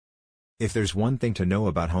If there's one thing to know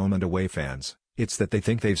about Home and Away fans, it's that they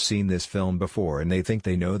think they've seen this film before and they think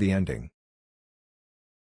they know the ending.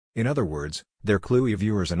 In other words, they're cluey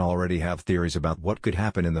viewers and already have theories about what could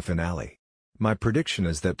happen in the finale. My prediction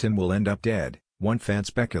is that Tim will end up dead, one fan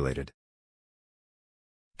speculated.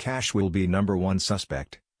 Cash will be number one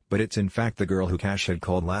suspect, but it's in fact the girl who Cash had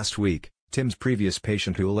called last week, Tim's previous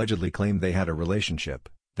patient who allegedly claimed they had a relationship,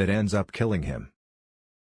 that ends up killing him.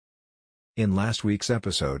 In last week's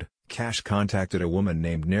episode, Cash contacted a woman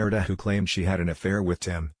named Nerida who claimed she had an affair with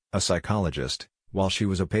Tim, a psychologist, while she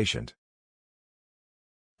was a patient.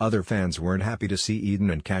 Other fans weren't happy to see Eden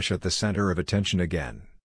and Cash at the center of attention again.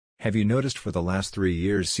 Have you noticed for the last 3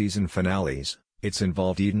 years' season finales, it's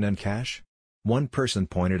involved Eden and Cash? One person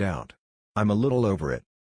pointed out. I'm a little over it.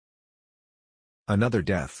 Another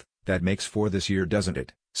death, that makes 4 this year doesn't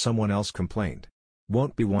it? Someone else complained.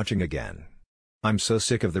 Won't be watching again. I'm so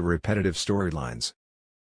sick of the repetitive storylines.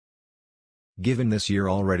 Given this year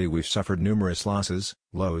already we've suffered numerous losses,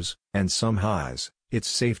 lows, and some highs, it's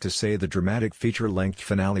safe to say the dramatic feature-length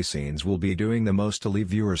finale scenes will be doing the most to leave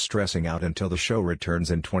viewers stressing out until the show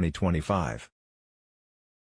returns in 2025.